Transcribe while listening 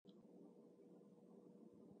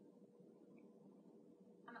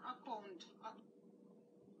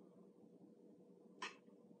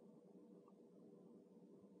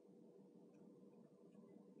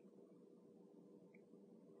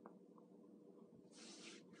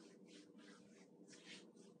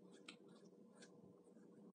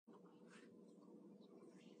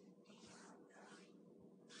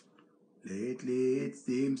Lately it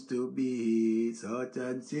seems to be such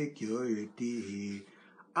insecurity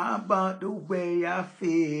about the way I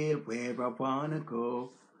feel, where I wanna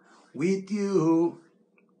go. With you,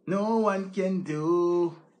 no one can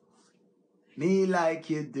do me like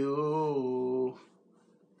you do.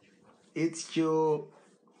 It's true.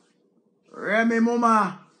 Remy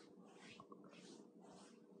Mama.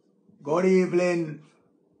 Good evening.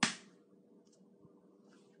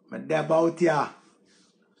 I'm about ya.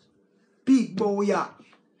 Big boy ya.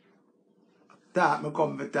 Talk me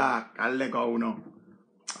come for talk. I'll let go now.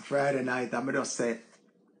 Friday night I'm just set.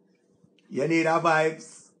 You need a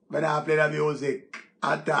vibes when I play the music.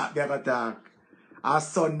 I talk, they can talk. A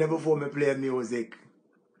Sunday before me play music.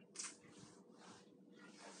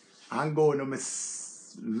 I'm going to my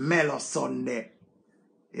mellow Sunday.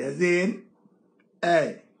 You see?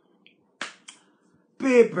 Hey.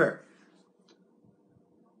 People.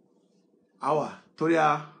 Hour.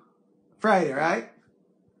 Today, Friday, right?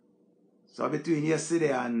 So between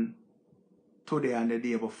yesterday and today and the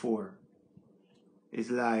day before, it's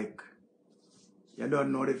like, you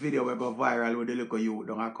don't know the video will go viral with the little youth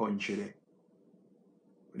down a country there.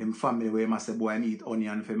 Them family where must say boy eat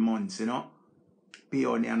onion for months, you know? Pea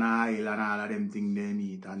onion and oil and all of them things they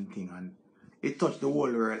eat and thing. And it touched the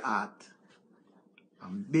whole world heart.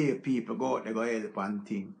 And big people go out there go help and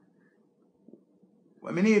thing.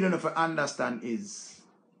 What I need you to understand is,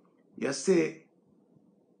 you see,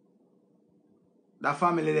 that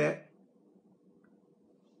family there,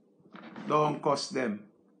 don't cuss them.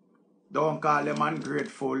 Don't call them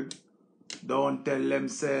ungrateful. Don't tell them,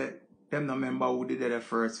 say, them no remember who did it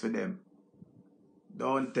first for them.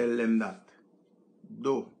 Don't tell them that.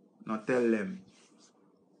 Do not tell them.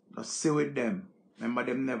 Just sit with them. Remember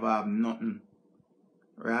them never have nothing.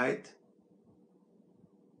 Right?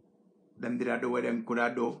 Them did do what them could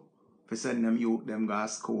have do. For send them youth, them go to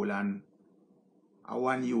school and I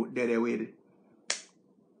want youth there with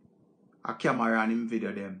a camera and him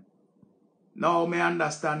video them. Now me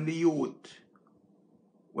understand the youth.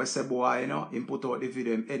 We say boy, you know, him put out the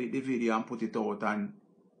video, him edit the video and put it out and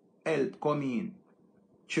help come in.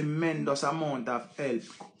 Tremendous amount of help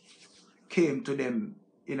came to them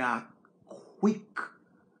in a quick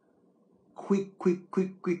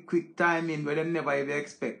timing where them never even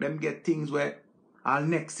expect. Them get things where all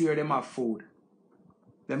next year them have food.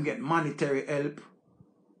 Them get monetary help.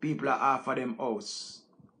 People are offer them house.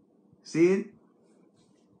 See?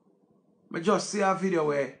 I just see a video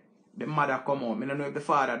where the mother come out. I don't know if the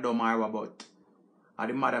father dumb or what. Or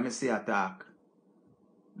the mother me see a talk.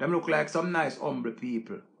 Them look like some nice humble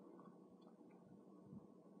people.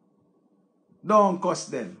 Don't cuss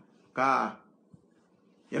them. Cause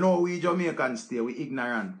you know we Jamaicans stay, we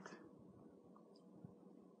ignorant.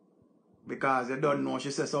 Because you don't know, she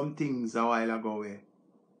said some things a while ago where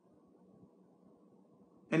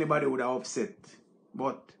anybody would have upset.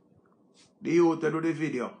 But the youth to do the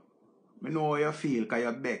video, I know how you feel because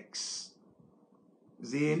you're vexed.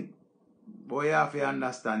 Zine, but you have to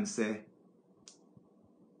understand, say,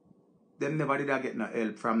 them never did get no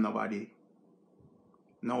help from nobody.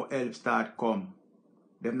 No help start come.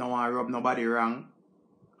 Them no want to rub nobody wrong.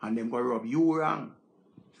 And them go rub you wrong.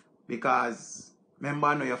 Because, remember,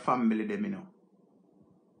 I know your family, them, you know.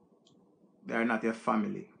 They are not your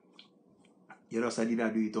family. You just did do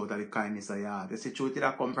it out of the kindness of your heart. The situation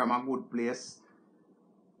that come from a good place,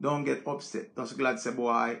 don't get upset. Just glad say,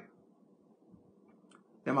 boy,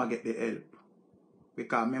 them will get the help.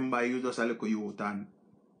 Because remember, you just a little youth and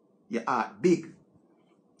your heart big.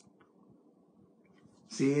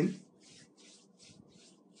 See?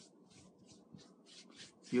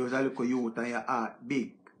 You was a little youth and your heart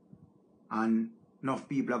big. And enough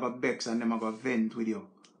people have got vex and them have got vent with you.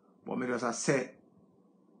 But me just say,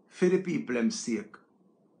 for the people them sake,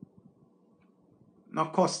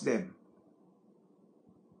 not cuss them.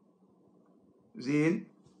 See?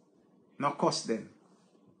 Not cuss them.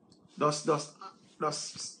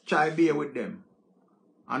 Just try be with them.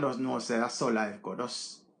 And just know say that's so life go.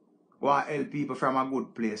 Just go and help people from a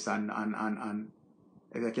good place and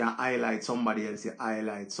if you can highlight somebody else, you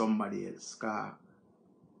highlight somebody else. Cause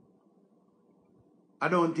I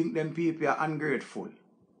don't think them people are ungrateful.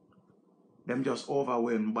 Them just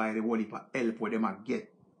overwhelmed by the whole heap of help what them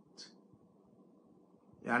get.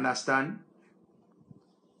 You understand?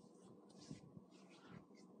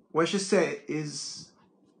 What she say is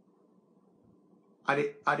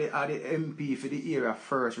the MP for the area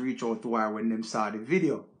first reach out to her when them saw the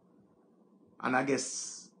video. And I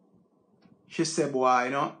guess she said, boy,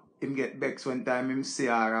 you know, him get vexed one time him see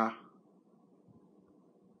her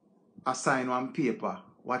sign one paper,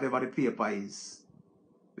 whatever the paper is.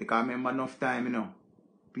 Because I remember enough time, you know,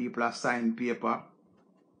 people are sign paper.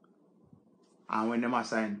 And when them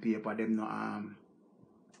assign paper, them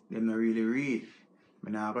no really read. I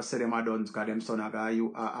not gonna say them are done because them son are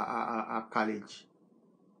a college.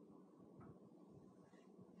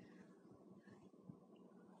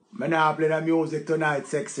 I not play the music tonight,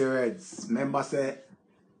 Sexy Reds. Remember say,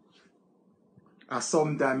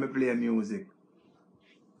 sometimes I play music.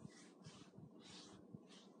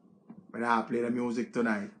 I not play the music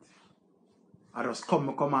tonight. I just come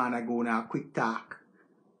on and go now quick talk.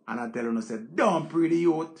 And I tell him, say, don't pray the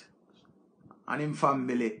youth and him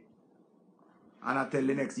family. And I tell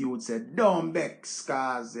the next youth, say, don't vex,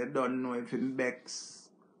 cause you don't know if him vex.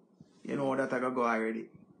 You know that I go already.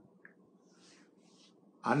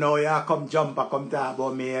 I know you come jump and come talk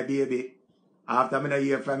about me, baby. After I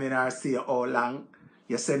hear from you and see you how long,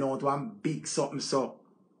 you send out one big something so.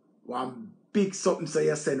 One big something so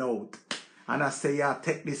you send out. And I say, yeah,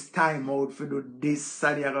 take this time out for do this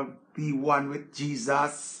and you're going to be one with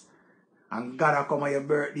Jesus. And God will come at your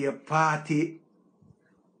birthday party.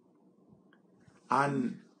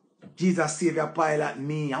 And Jesus Savior pilot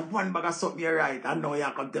me. And one bag of something you right. And now you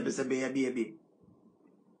come tell me, say, baby.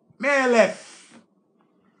 Me left.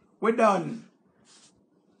 We're done.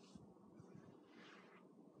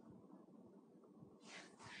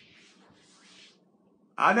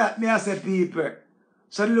 And that me I say people.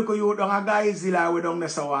 So look at you down a guy zilla we don't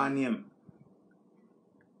necessarily want him.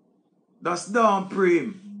 Just don't pray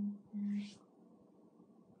him.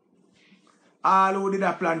 All who did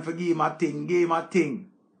a plan for give him a thing, give him a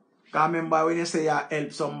thing. Because remember when you say you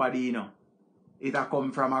help somebody, you know, it will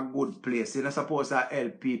come from a good place. You're not supposed to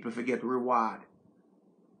help people to get reward.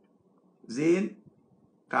 Zane?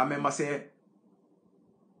 Because remember say,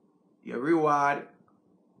 your reward,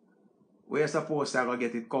 where you're supposed to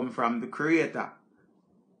get it come from the Creator.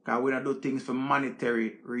 Because we don't do things for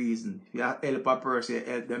monetary reason. If you help a person, you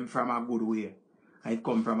help them from a good way. And it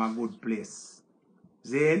come from a good place.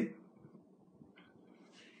 Zane?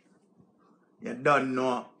 You don't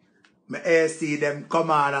know. I see them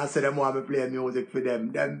come on and say them want me play music for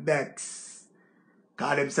them. Them vex.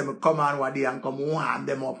 Because them say me come on one day and come warm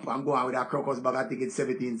them up and go on with a crocus bag and take it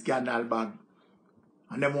 17 scandal bag.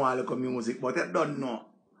 And them want to look at music. But you don't know.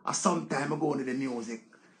 And sometimes I go into the music.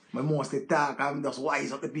 I mostly talk and just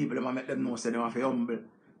wise up the people and make them know say they have to humble.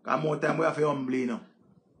 Because more time we have to humble, you know.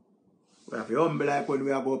 We have to humble like when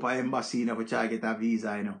we go up an embassy, you know, to try to get a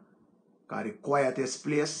visa, you know. Because the quietest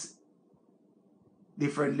place,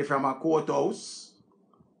 differently from a courthouse,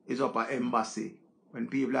 is up an embassy. When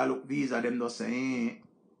people are look visa, them just say,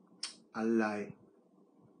 a lie.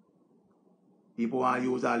 People want to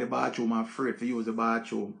use all the bathroom and afraid to use the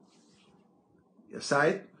bathroom. You see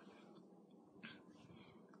it?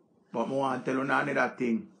 But I want to tell you another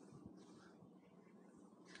thing.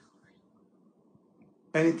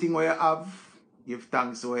 Anything where you have, give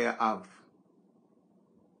thanks where you have.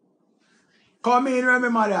 Come in,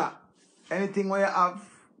 remember that. Anything where you have,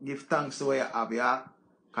 give thanks where you have, yeah?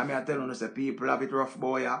 Come here, tell you, say, people have it rough,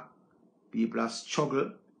 boy, yeah? People have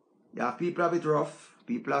struggle. Yeah, people have it rough,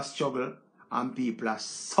 people have struggle, and people have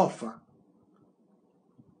suffer.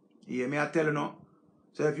 You hear me, I tell you, no?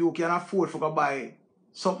 So if you can afford to go buy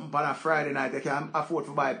something on a Friday night, you can afford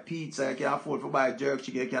to buy pizza, you can afford to buy jerk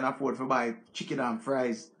chicken, you can afford to buy chicken and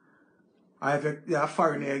fries. Or if you're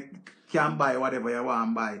foreign, you can buy whatever you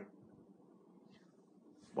want to buy.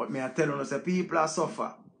 But me I tell you, say, people are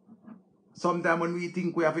suffer. Sometimes when we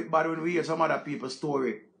think we have it bad, when we hear some other people's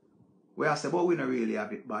story, we say, but we don't really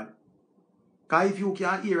have it bad. Because if you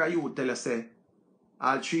can hear a youth tell you, say,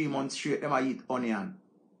 all 3 months straight, them I eat onion.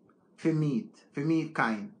 For meat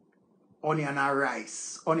kind. Onion and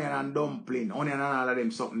rice, onion and dumpling, onion and all of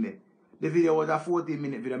them something there. The video was a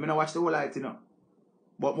 14-minute video. I don't watch the whole light, you know.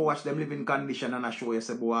 But I watch them living condition and I show you,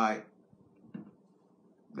 say, boy,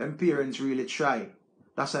 them parents really try.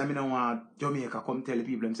 That's why I don't want Jamaica come tell the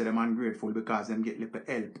people them say them ungrateful because them get little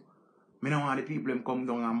help. I don't want the people them come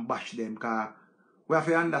down and bash them because we have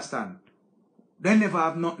to understand. They never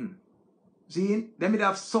have nothing. See? They may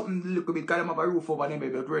have something a little bit because they have a roof over them,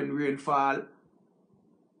 but when rain fall,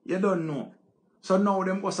 you don't know. So now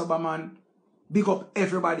them go sub man, big up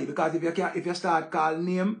everybody because if you start call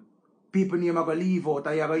name, people name are going to leave out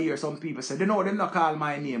and you going to hear some people say, they know them not call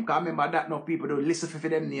my name. Because remember that enough people do listen for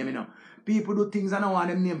them name, you know. People do things and don't want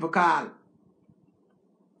them name for call.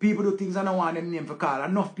 People do things and don't want them name for call.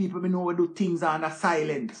 Enough people me know we do things under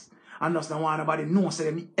silence. And just don't want nobody know say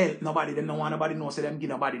them help nobody. Them don't want nobody know say them give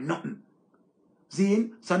nobody nothing.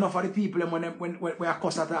 See? So enough of the people when we are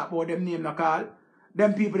cuss talk about them name no call.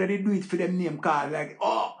 Them people that they do it for them name call. Like,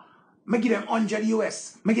 oh, me give them 100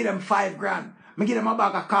 US. Me give them 5 grand. Me give them a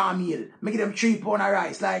bag of cornmeal. Me give them 3 pounds of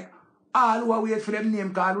rice. Like, all who are wait for them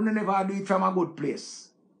name call, we never do it from a good place.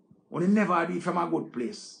 We never do it from a good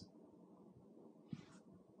place.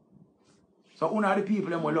 So one of the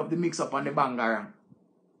people them will love the mix up on the bangarang.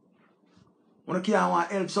 When you can't want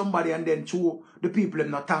to help somebody and then to the people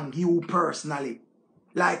them not thank you personally.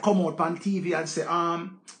 Like come out on TV and say,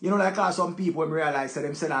 you know, like how some people when realize that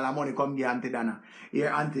them send all the money come get Auntie Dana. Here,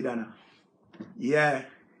 Auntie Dana. Yeah.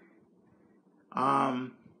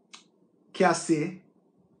 Cassie.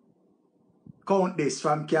 Count this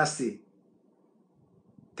from Cassie.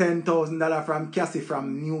 $10,000 from Cassie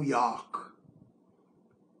from New York.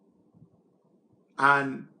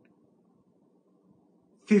 And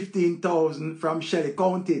 15,000 from Shelly.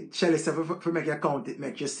 Count it. Shelly said for make you count it,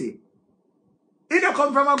 make you see. It don't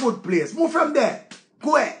come from a good place. Move from there.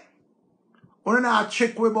 Go ahead. You don't have to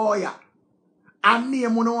check with boy. And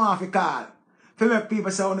name you don't want to call. For make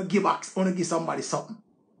people say, I want to give back, I want to give somebody something.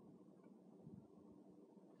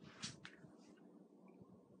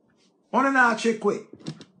 You don't have to check with.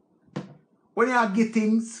 When you get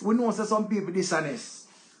things, we know that some people dishonest.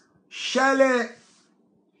 Shelly,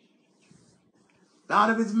 Lord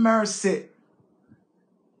of His mercy.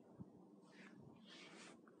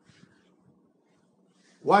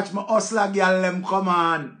 Watch my hustler girl them come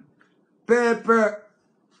on. Paper.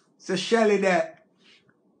 Say Shelly there.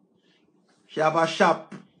 She have a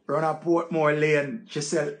shop run a Portmore Lane. She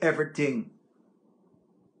sell everything.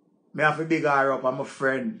 Me have to big her up. I'm a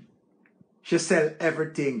friend. She sell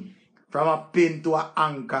everything. From a pin to a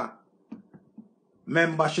anchor.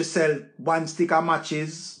 Remember she sell 1 stick of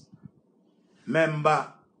matches.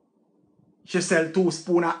 Remember she sell 2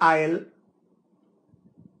 spoon of oil.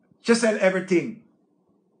 She sell everything.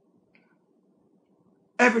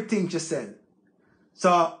 Everything she sell.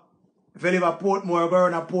 So, if you live a Portmore, go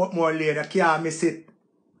around a Portmore Lane, you can't miss it.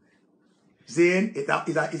 Zane,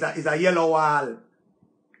 it's a yellow wall.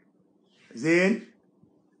 Zane?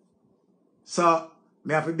 So,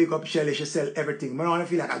 me have to big up Shelly, she sell everything. I don't want to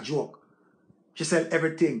feel like a joke. She sell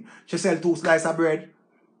everything. She sell 2 slices of bread.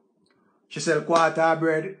 She sell quarter of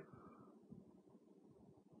bread.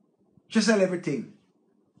 She sell everything.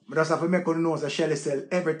 But just have to make you know that Shelly sell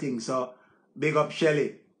everything. So, big up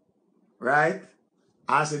Shelly. Right?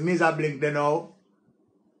 And so Mr. Blink they know.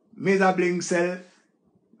 Mr. Blink sell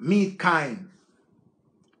meat kind.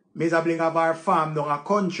 Mr. Blink have our farm down a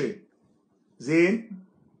country. Zane?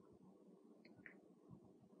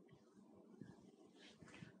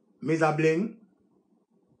 Mr. Blink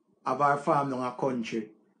have our farm down a country.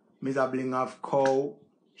 Mr. Blink have cow,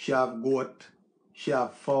 she have goat, she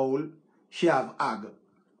have fowl, she have hog.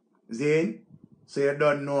 Zane? So you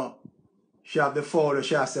don't know. She have the fowl,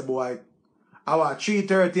 she has a boy. I want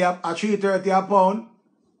 330 a pound.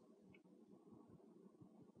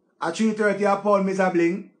 A 330 a pound, Mr.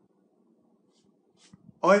 Bling.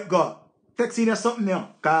 How it go? Text in something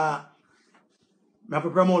now. Cause I have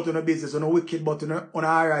to promote on the business on a wicked but on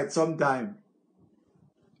alright sometime.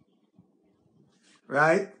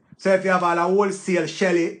 Right? So if you have all a wholesale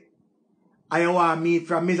Shelly and you want meat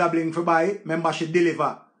from Mr. Bling for buy, remember she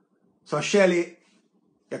deliver. So Shelly,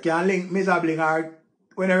 you can link Mr. Bling or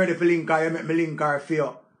when you're ready for link her, you make me link her for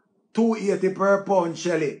you. $2.80 per pound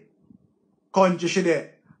Shelly. Country she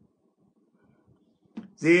there.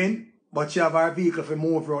 See? But she have her vehicle for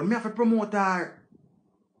move around. Me have to promote her.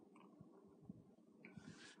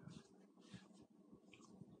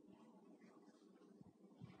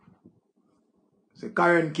 So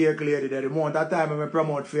Karen cake lady there, the amount of time I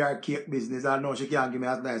promote for her cake business, I know she can't give me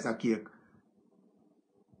as nice a cake.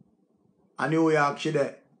 And New York she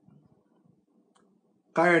there.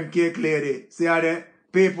 Karen cake lady, see her there?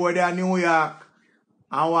 People there in New York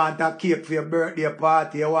and want a cake for your birthday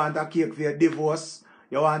party, you want a cake for your divorce,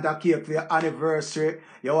 you want a cake for your anniversary,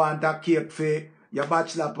 you want a cake for your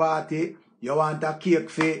bachelor party, you want a cake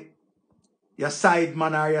for your side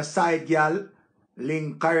man or your side girl,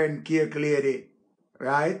 link Karen cake lady.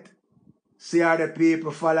 Right? See how the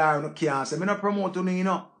people follow her and can't say, I don't promote you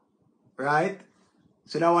know. Right?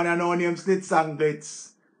 So that one I know name Slits and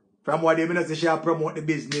Glitz. From what they mean say she promote the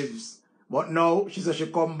business. But now she says she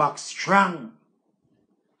come back strong.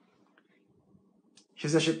 She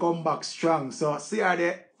says she come back strong. So see her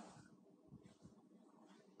there.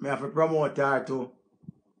 I have to promote her too.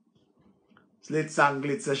 Slits and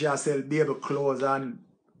Glitz so she sell baby clothes and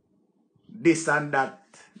this and that.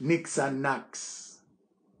 Nicks and knacks.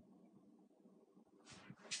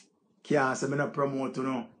 Can't say me not promote, you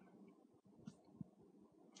know.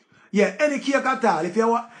 Yeah, any cake at all. If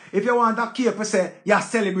you want a cake, you say you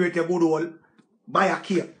celebrate your good old, buy a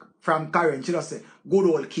cake from Karen. She just say good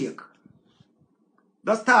old cake.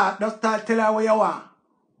 Just start tell her what you want.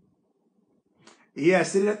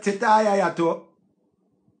 Yes, Taya yato.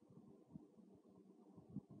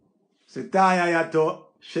 Taya yato.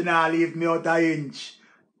 She not leave me out an inch.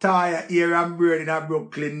 Taya here and bird in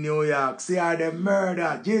Brooklyn, New York. See her the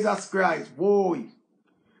murder. Jesus Christ, boy.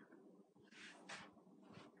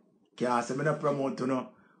 Can't say me no promote to no.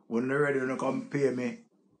 When you ready to come pay me.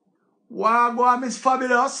 Wagwan, Miss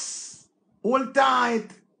Fabulous. Hold tight.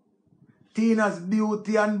 Tina's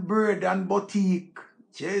Beauty and Bird and Boutique.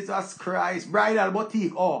 Jesus Christ. Bridal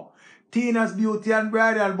Boutique. Oh. Tina's Beauty and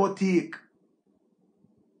Bridal Boutique.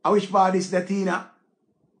 I wish part this the Tina.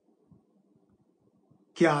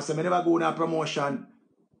 Can't say me never go on a promotion.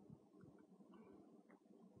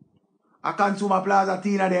 A Consumer Plaza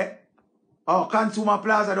Tina there. Oh, Consumer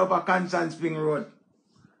Plaza up at Constant Spring Road.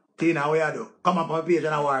 Tina, where you do? Come up on my page and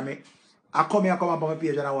I war me. I come up on my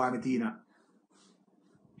page and I war me, Tina.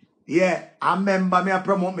 Yeah, I remember me I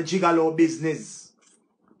promote my gigolo business.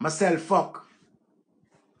 Myself fuck.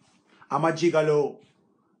 I'm a gigolo.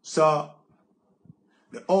 So,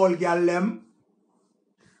 the old girl them,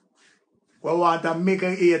 we want a middle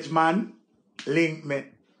age man, link me.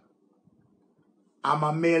 I'm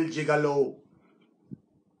a male gigolo.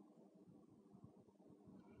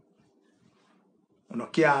 You no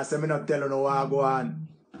care, so me not tell you no what go on.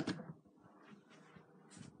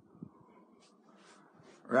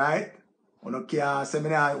 Right? You no care, so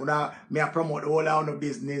me I promote all our own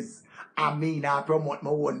business. I mean I promote my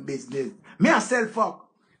own business. Me I sell fuck.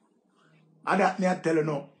 And that me I tell you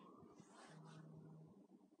no.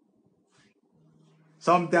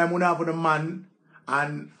 Sometimes when I have a man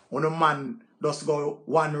and when a man just go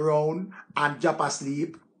one round and drop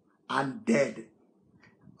asleep and dead.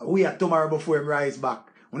 We are tomorrow before him rise back.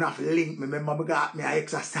 When I have to link me, remember me got me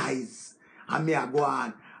exercise. And me I go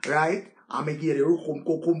on. Right? And me give the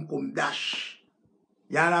rukum dash.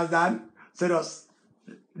 You understand? So just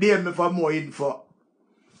DM me for more info.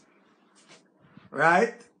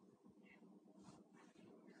 Right?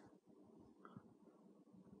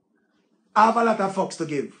 I have a lot of fucks to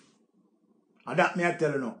give. And that me I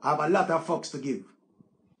tell you now. I have a lot of fucks to give.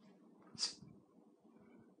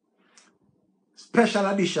 Special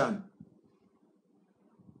edition.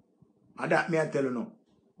 And that me I tell you now.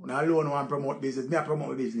 When I alone want to promote business, me I promote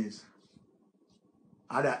my business.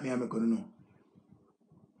 And that me I make you know.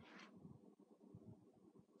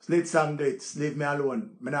 Slits and grits, leave me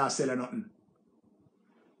alone. Me not sell nothing.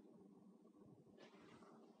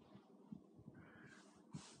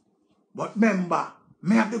 But remember,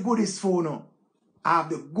 me have the goodies for now. I have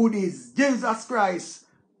the goodies. Jesus Christ.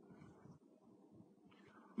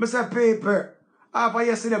 Mr. Paper. After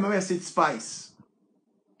yesterday, I message Spice.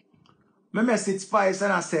 I message Spice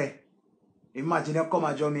and I say, imagine you come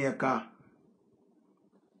to Jamaica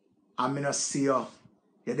and I not see you.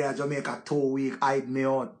 You're there at Jamaica 2 weeks, hide me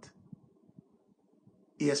out.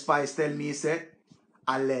 Here Spice tell me, say,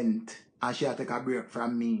 I lent and she take a break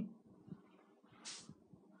from me.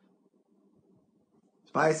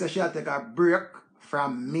 Spice says she take a break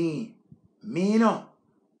from me. Me no.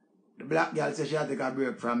 The black girl says she take a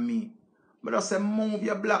break from me. But I say move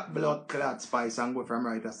your black blood clot Spice and go from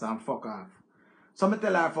right to and fuck off. So me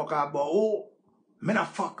tell her fuck off, but oh, me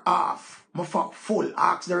not fuck off. Me fuck full,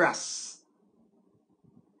 ask the rest.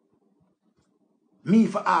 Me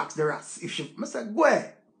for ask the rest. If she, me say go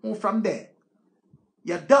ahead, move from there.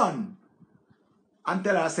 You're done. And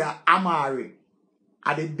tell her say I'm married.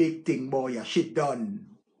 At the big thing, boy, yeah, she done.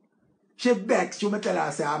 She begs, you may tell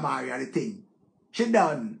her say I'm married at the thing. She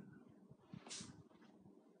done.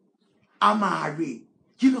 Amari.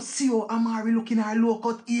 You know see how Amari looking at her low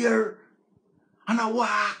cut ear and a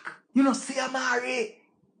walk. You know see Amari.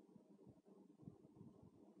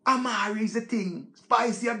 Amari is the thing.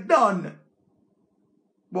 Spice, you're done.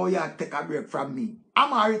 Boy, you take a break from me.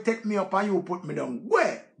 Amari take me up and you put me down.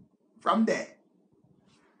 Where? From there.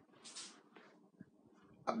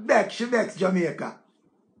 I beg, she begs Jamaica.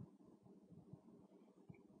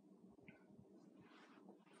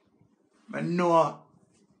 But no.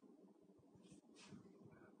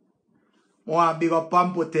 I want to big up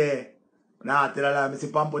Pampote. Nah, tell her I see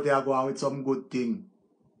Pampote I go on with some good thing.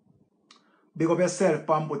 Big up yourself,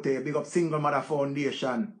 Pampote. Big up Single Mother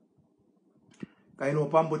Foundation. Because you know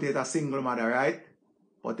Pampote is a single mother, right?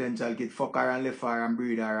 Potential kid fuck her and left her and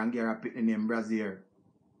breed her and get her pit name Brazier.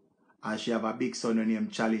 And she have a big son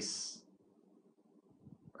named Chalice.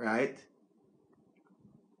 right?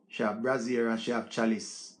 She have brazier and she have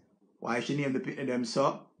chalice. Why she named the pitney them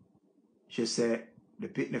so? She said the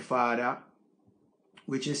pitney father,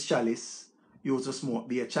 which is chalice, used to smoke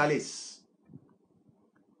be a chalice.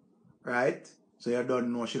 Right? So you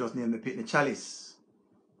don't know she just named the pitney chalice.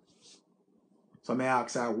 So I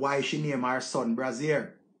ask her why she named her son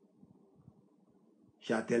brazier.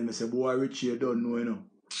 She tell me, say, boy, Richie, you don't know, you know.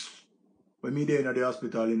 When me there in the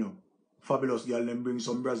hospital, you know, fabulous girl, them bring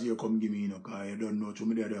some brazier come give me, you know, because you don't know, so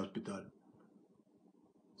me there in the hospital.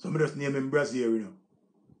 So me just name him brazier, you know.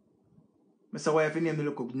 I say, why if you name the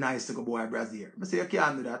look nice to go boy brazier? I say, you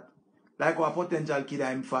can't do that. Like our potential kid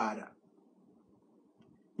I'm father.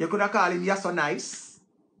 You could have called him, you're so nice.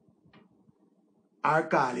 Or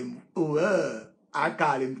call him, or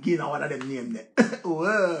call him, give him one of them name there.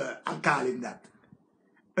 And call him that.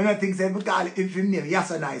 And I think if you call it, if you name you're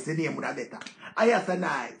so nice, the name would have better. Or you're so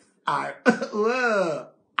nice. Or,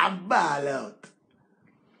 I'm ball out.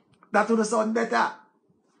 That would sound better.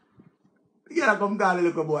 You gotta come call a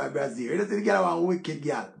little boy brazier. You see the girl one wicked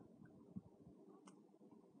girl.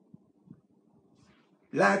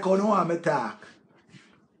 Like how no want me talk.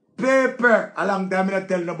 Paper, a long time I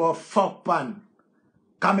tell you about fuck pan.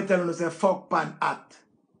 Can me tell you say fuck pan at.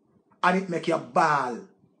 And it make you ball.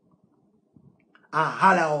 And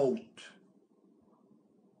holler out.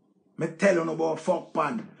 Me tell you about fuck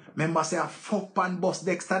pan. Remember say a fuck pan bust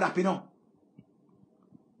Dexter Dap, you know.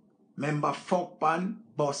 Remember fuck pan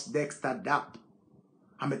bust Dexter Dap.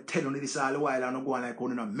 And me tell you this all the while and I go on like you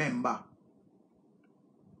know member.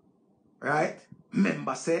 Right?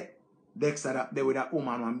 Remember say Dexter Dap there with a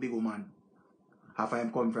woman, one big woman. Half of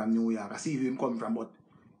him come from New York. I see him come from, but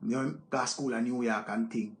you know, go school in New York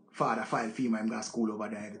and thing. Father file female, him go school over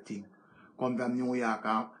there, everything. Come from New York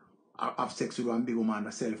and have sex with one big woman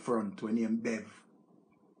that sell front when name Bev.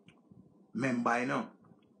 Remember, you know,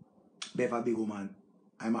 Bev a big woman.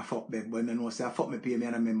 I'm a fuck Bev, but I know say I fuck me pay me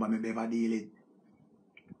and I remember me Bev a deal it.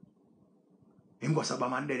 Him go sub a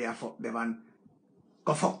man there, I fuck Bev and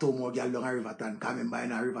go fuck two more girl down a Riverton. Because remember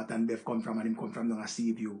in a Riverton Bev come from and him come from down a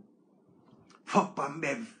Seaview. Fuck pan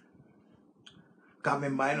Bev. Because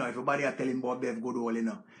remember, you know, everybody are telling about Bev good old, you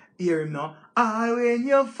know. Hear him now. Ah, when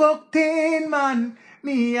you fucked in, man,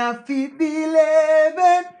 me a fit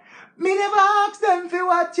believing. Me never ask them for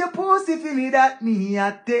what your pussy for me that me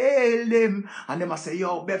a tell them. And them a say,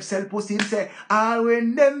 yo, Bev sell pussy. Him say, ah,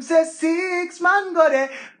 when them say 6 man go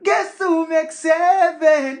there, guess who make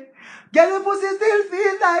 7? Girl, your pussy still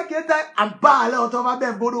feel like it. And ball out over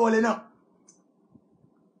Bev good old, you know.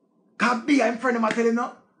 Can't be, I'm friend of my tell him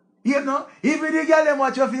no. You know, if the girl them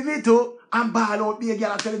watch you for me too, and ball out be a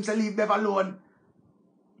girl and tell him to leave Bev alone.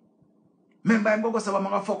 Remember him go say I'm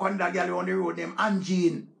gonna fuck on that girl on the road named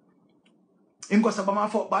Angine. Him go say I'm gonna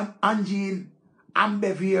fuck Angine and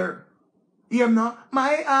Bev here. You know,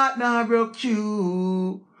 my heart now broke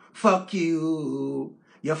you. Fuck you.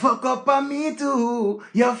 You fuck up on me too.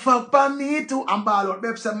 You fuck on me too. And ball out.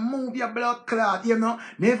 Bev say, move your blood clot. You know,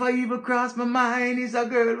 never even cross my mind. Is a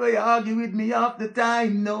girl where you argue with me half the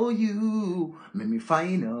time. No, you. Let me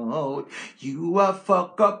find out. You a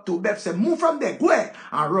fuck up too. Bev say, move from there. Go ahead.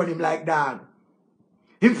 And run him like dog.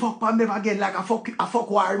 Him fuck on Bev again like a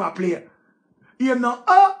fuck war him a play. You know,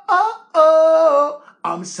 oh.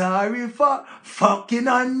 I'm sorry for fucking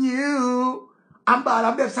on you. And ball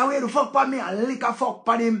and Bev say, where the fuck on me and lick a fuck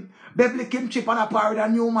on him. Bev lick him chip on a par with a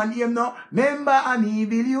new man him now. Remember and he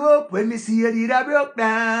build you up when me see you did a broke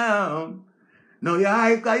down. Now you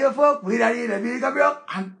hype cause you fuck with a little big a broke.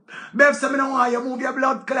 And Bev say me no want you move your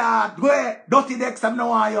blood clot. Go ahead, dirty Dexter me no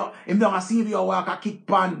want you. Him don't see you walk a kick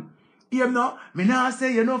pan. Him no, me nah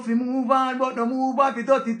say you know fi move on, but no move on for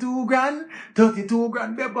 32 grand. 32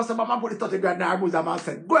 grand. Bev go say man put the 30 grand in her bosom and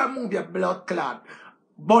said, go and move your blood clot.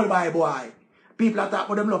 Ball by boy. People are talking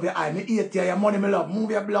about them love your eye. Me eat your money, me love. Move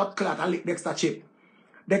your blood clot and lick Dexter chip.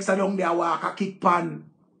 Dexter down there walk a kick pan.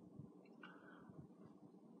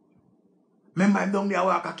 Remember him down there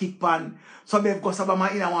walk a kick pan. So Bev go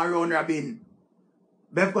sabama in a one round robin.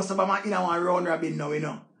 Bev go sabama in a one round robin now, you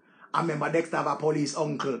know. And remember Dexter have a police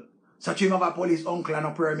uncle. So you have a police uncle and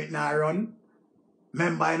a permit now run.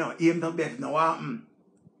 Remember, you know, him to Bev now what happen.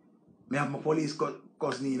 Me have my police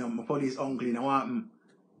cousin, you know, my police uncle, you know what happen.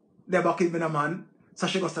 They back in me, man. So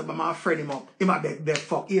she goes to my friend him up. He might beg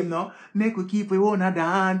fuck him now. Make we keep we wanna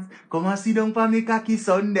dance. Come and sit down for me cocky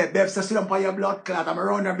Sunday. Bev says sit down for your blood clot. I'm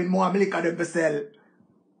around there been more liquor them for sell.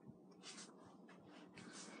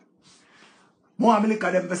 More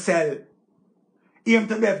liquor them for sell. Him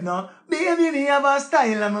to Bev now. Baby, me have a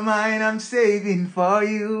style on my mind I'm saving for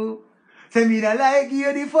you. Say me not like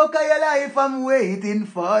you, the fuck of your life, I'm waiting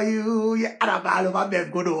for you. Yeah, and I'm all over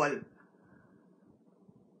Bev good old.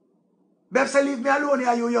 Bev say leave me alone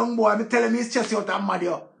here, you young boy. Me tell him he's chest out and mad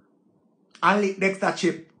you. And lick Dexter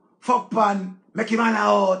chip. Fuck pan, make him all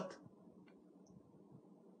out.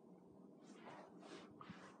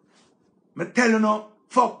 Me tell you no,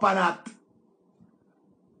 fuck pan that.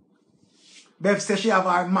 Bev say she have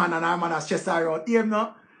her man and her man has chest her out. Hear me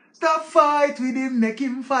no? Stop fight with him, make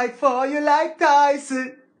him fight for you like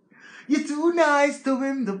Tyson. You're too nice to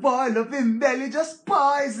him, the boy love him belly, just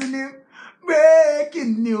poison him.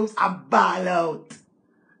 Breaking news, I ball out.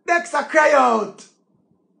 Dexter cry out.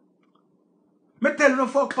 Me tell you no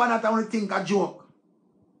fuck pan that I only think a joke.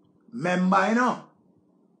 Remember you know?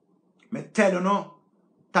 Me tell you no.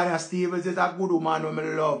 Tanya Stevens is a good woman who me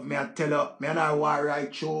love. Me I tell her, me and I war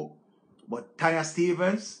right through. But Tanya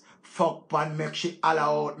Stevens, fuck pan make she all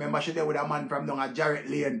out. Remember she there with a man from down a Jarrett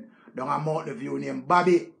Lane, down a Mountain View named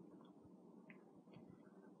Bobby.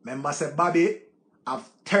 Remember say Bobby have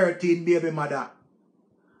 13 baby mother.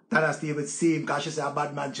 Tanya Stevens see him because she say a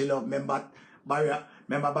bad man she love. Remember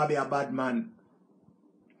Bobby a bad man.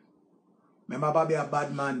 Remember Bobby a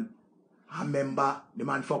bad man. I remember the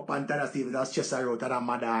man fuck Pantana Stevens as Chester out and a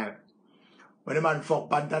mother. When the man fuck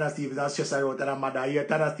Pantana Stevens as Chester out and a mother, here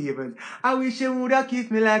Tana Stevens. I wish you would have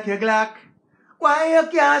kissed me like a Glock. Why you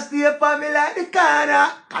can't stay for me like the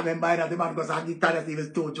corner? I remember that the man goes and give Tana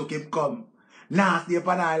Stevens two to him come. Nah, stay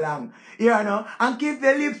for not long. You know, and keep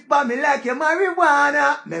the lips for me like your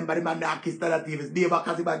marijuana. Remember the man that kissed Tana Stevens, baby,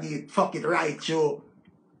 because he bag it, fuck it right, show.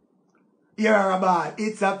 You're a bad,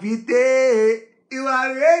 it's a pity. You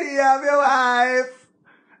already have your wife.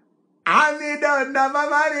 And me don't have a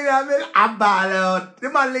man in a mill. A ball out. The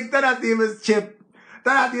man licked Tana Stevens chip.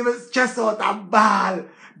 Tana Stevens chest out a ball.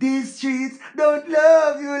 These streets don't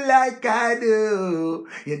love you like I do.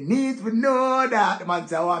 You need to know that. The man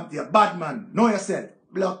say, I want you. Bad man. Know yourself.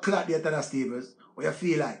 Blood clot there, Tana Stevens. What you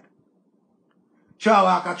feel like? Sure,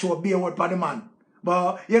 I can show a beer word for the man.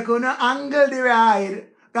 But you couldn't angle the ride.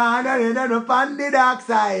 Can't end up on the dark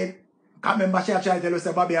side. I remember she tried to tell us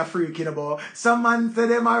about Bobby a freak, you know, but some man say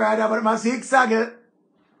them a ride about my zigzaggle.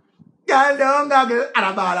 Girl don't gaggle. And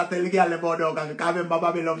I ball tell the girl about don't gaggle. Because I remember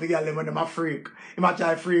Bobby love the girl when them a freak. He might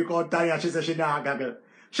try freak out Tanya, she say she not gaggle.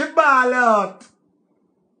 She ball out.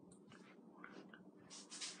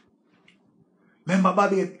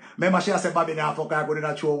 Remember she said Bobby now fuck her go to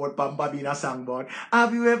that show with Bobby in a songboard.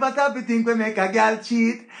 Have you ever thought you think we make a girl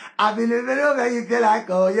cheat? Have you never know where you feel like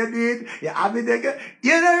oh you did? You have been thinking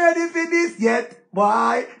you're not ready for this yet.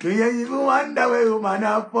 Boy, do you even wonder where woman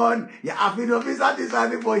have fun? You have to be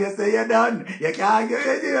satisfied before you say you're done. You can't get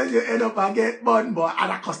ready when you end up and get bun. Boy,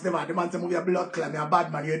 and a customer, the man say move your blood clot, you're a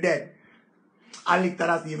bad man, you're dead. I lick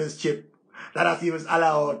Tana Stevens chip. Tana Stevens all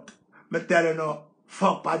out. Me tell you no,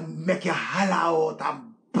 fuck and make you holler out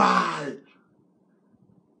and ball.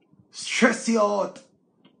 Stress you out.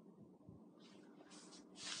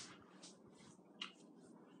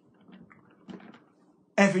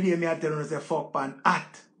 Every day me I tell you say fuck pan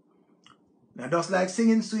at. Now just like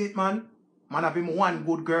singing sweet man. Man have him one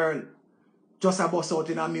good girl. Just a bust out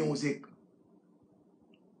in a music.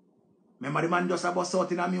 Remember the man just a bust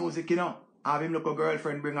out in a music, you know. Have him look a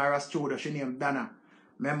girlfriend bring her a studio. She named Dana.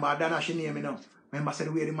 Remember Dana she name you know. Remember say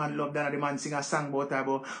the way the man love Dana, the man sing a song about her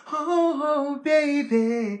about oh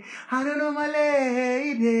baby, I don't know my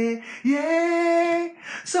lady, yeah.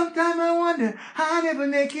 Sometimes I wonder I never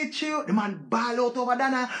make it through. The man ball out over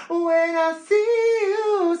Dana. When I see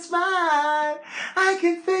you smile, I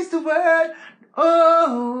can face the world.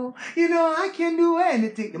 Oh, you know I can do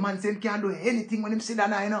anything. The man said he can't do anything when him see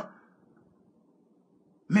Dana, you know.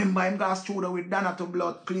 Remember him got studio with Dana to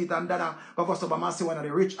blood, Cleat and Dana. Because Obama see one of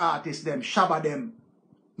the rich artists, them, Shabba them.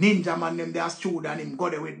 Ninja man them, they are studio and him go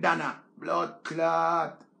there with Dana. Blood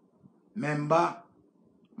clot. Remember?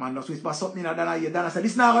 Man just whisper something in Dana ear. Dana said,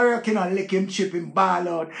 this not working and lick him, chip him, ball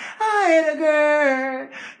out. I had a girl,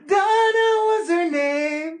 Dana was her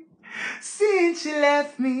name. Since she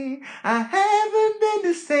left me, I haven't been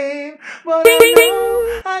the same. But I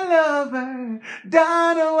know I love her.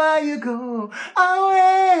 Donna, why you go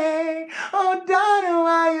away? Oh, Donna,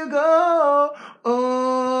 why you go?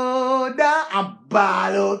 Oh, Donna. I'm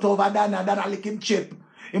ball out over Donna. Donna lick him chip.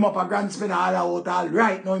 Him up a grand spinner all out all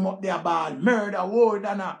right. Now him up there ball. Murder, war,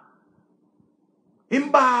 Donna.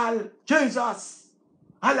 Him ball. Jesus.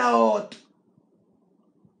 All out.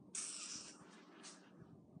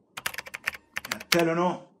 Tell you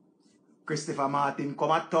no, Christopher Martin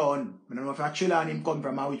come at town. I don't know if a chiller him come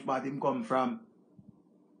from or which part him come from.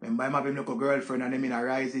 Remember him have him look a girlfriend and him in a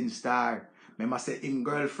rising star. Remember say him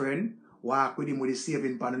girlfriend walk with him with the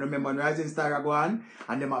saving pan. And remember, when Rising Star go on,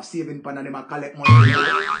 and them have saving pan and them have collect money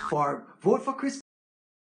for vote for Chris